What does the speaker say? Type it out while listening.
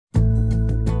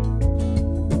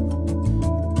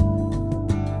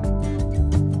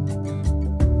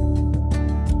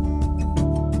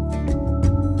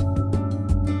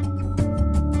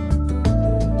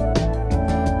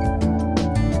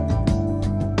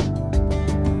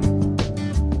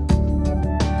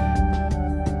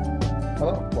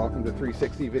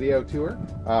360 video tour.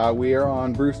 We are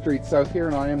on Bruce Street South here,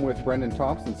 and I am with Brendan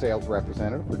Thompson, sales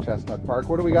representative for Chestnut Park.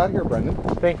 What do we got here, Brendan?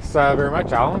 Thanks very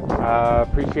much, Alan.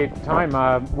 Appreciate the time.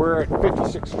 We're at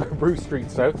 56 Bruce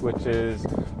Street South, which is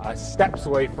steps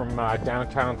away from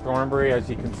downtown Thornbury.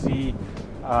 As you can see,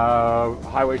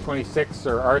 Highway 26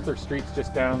 or Arthur Street's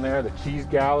just down there, the Cheese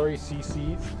Gallery,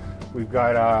 CC's. We've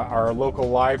got our local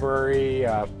library,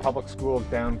 public schools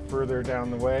down further down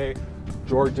the way,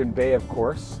 Georgian Bay, of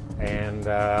course, and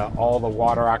all the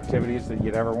water activities that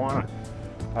you'd ever want.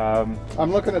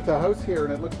 I'm looking at the house here,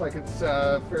 and it looks like it's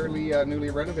fairly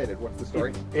newly renovated. What's the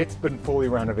story? It's been fully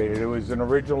renovated. It was an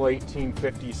original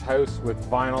 1850s house with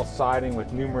vinyl siding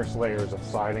with numerous layers of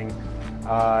siding.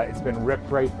 It's been ripped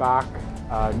right back.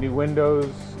 New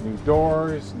windows, new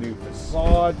doors, new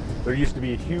facade. There used to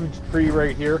be a huge tree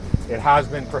right here. It has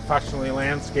been professionally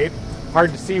landscaped.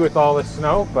 Hard to see with all this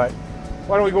snow, but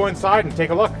why don't we go inside and take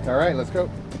a look? All right, let's go.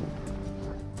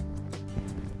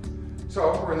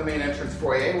 So we're in the main entrance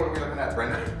foyer. What are we looking at,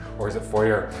 Brendan? Or is it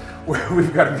foyer?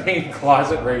 We've got a main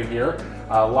closet right here,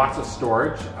 lots of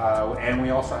storage, and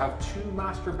we also have two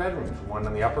master bedrooms, one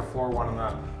on the upper floor, one on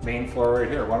the main floor right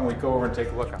here. Why don't we go over and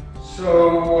take a look at it?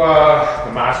 So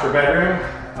the master bedroom,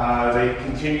 they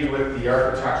continued with the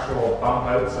architectural bump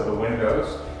outs of the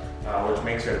windows, which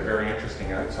makes it very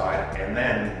interesting outside, and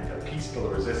then the piece de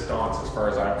resistance as far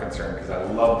as I'm concerned, because I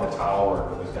love the tile work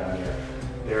that was done here.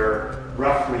 They're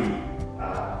roughly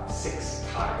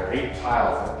 8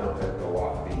 tiles that built out the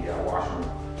washroom.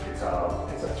 It's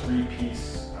a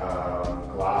 3-piece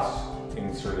glass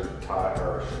inserted tile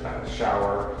or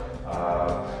shower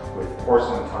with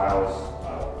porcelain tiles.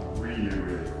 Really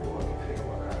cool. Let me take a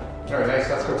look at it. All right, nice.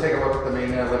 Let's go take a look at the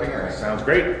main living area. Sounds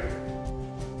great.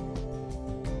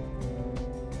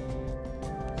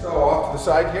 So off to the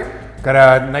side here, got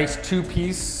a nice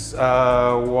 2-piece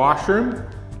washroom.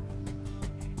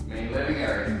 Main living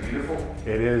area, beautiful.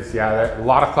 It is, yeah. A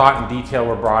lot of thought and detail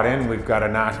were brought in. We've got a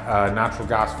natural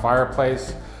gas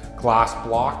fireplace, glass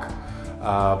block,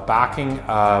 backing.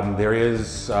 There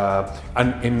is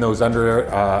in those under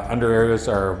areas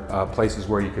are places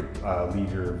where you could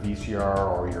leave your VCR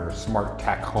or your smart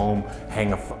tech home,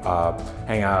 hang a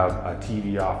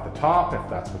TV off the top if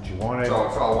that's what you wanted. So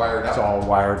it's all wired up. It's all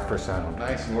wired for sound.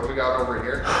 Nice. And what do we got over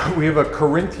here? We have a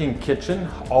Corinthian kitchen,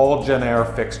 all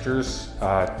Genair fixtures,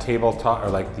 tabletop or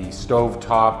like the stove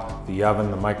top, the oven,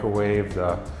 the microwave,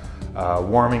 the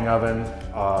warming oven.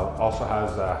 Also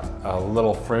has a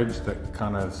little fridge that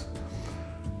kind of is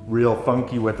real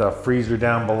funky with a freezer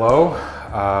down below.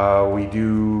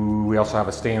 We also have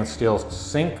a stainless steel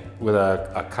sink with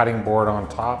a cutting board on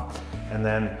top, and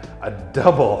then a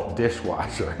double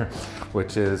dishwasher,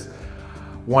 which is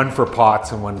one for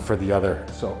pots and one for the other.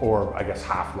 So, or I guess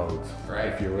half loads. Right.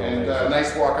 If you're and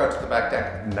nice walk out to the back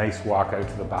deck. Nice walk out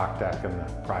to the back deck and the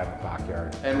private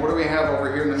backyard. And what do we have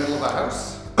over here in the middle of the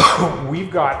house?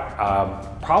 We've got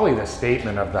probably the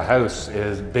statement of the house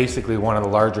is basically one of the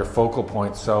larger focal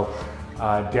points. So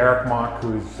Derek Mock,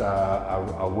 who's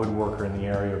a woodworker in the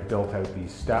area, built out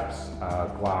these steps,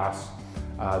 glass.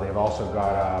 They've also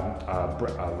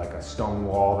got like a stone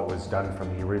wall that was done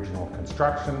from the original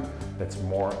construction. That's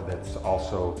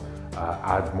also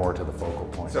adds more to the focal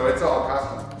point. So it's all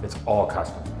custom. It's all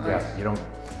custom. Nice. Yeah, you don't.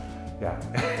 Yeah,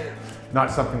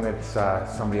 not something that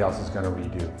somebody else is going to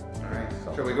redo. All right.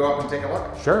 So. Shall we go up and take a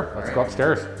look? Sure. Let's go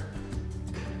upstairs.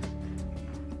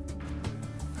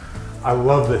 I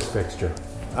love this fixture.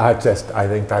 I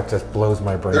think that just blows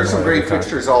my brain. There's some great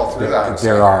fixtures all through that.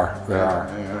 There are.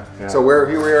 Yeah. So here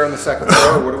we are on the second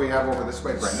floor. What do we have over this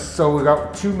way, Brendan? So we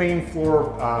got two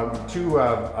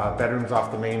bedrooms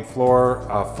off the main floor,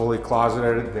 fully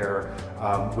closeted. They're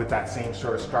with that same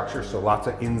sort of structure, so lots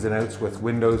of ins and outs with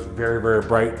windows, very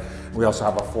bright. We also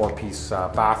have a 4-piece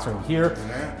bathroom here,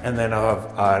 and then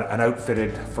an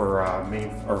outfitted for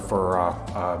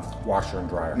washer and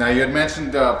dryer. Now you had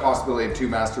mentioned possibility of 2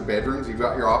 master bedrooms. You've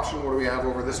got your option. What do we have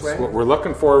over this way? That's what we're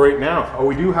looking for right now. Oh,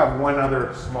 we do have one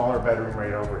other smaller bedroom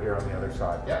right over here on the other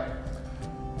side. Yeah.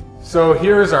 So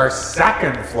here's our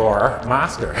second floor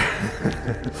master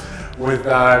with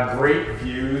great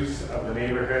views of the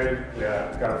neighborhood.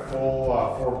 Got a full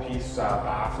 4-piece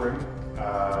bathroom,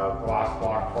 glass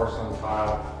block, porcelain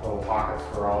tile, little pockets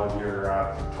for all of your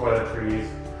toiletries.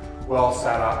 Well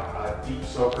set up, a deep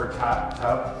soaker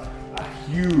tub, a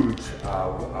huge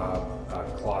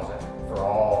closet for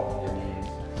all your needs,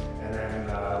 and then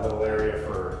a little area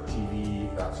for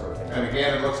TV, that sort of thing. And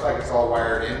again, it looks like it's all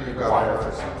wired in. You've got wired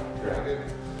for some. Very good.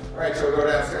 All right, so we'll go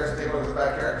downstairs and take a look at the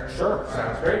backyard. Sure,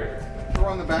 sounds great. We're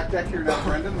on the back deck here now,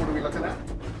 Brendan. What are we looking at?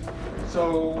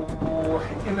 So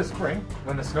in the spring,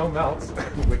 when the snow melts,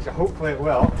 which hopefully it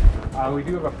will, we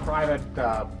do have a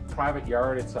private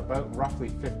yard. It's about roughly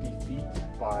 50 feet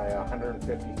by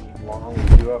 150 feet long. We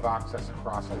do have access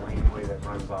across a laneway that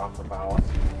runs off of Alice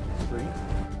Street.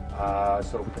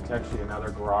 So potentially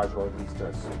another garage or at least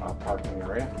a parking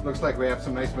area. Looks like we have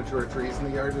some nice mature trees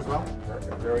in the yard as well.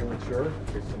 They're very mature.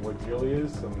 There's some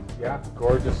woodgilias, some, yeah,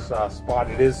 gorgeous spot.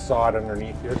 It is sod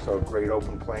underneath here, so a great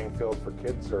open playing field for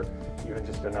kids or even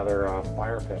just another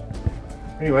fire pit.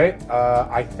 Anyway,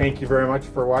 I thank you very much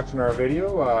for watching our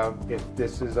video. If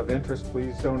this is of interest,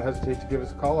 please don't hesitate to give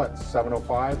us a call at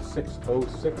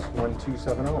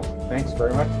 705-606-1270. Thanks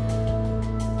very much.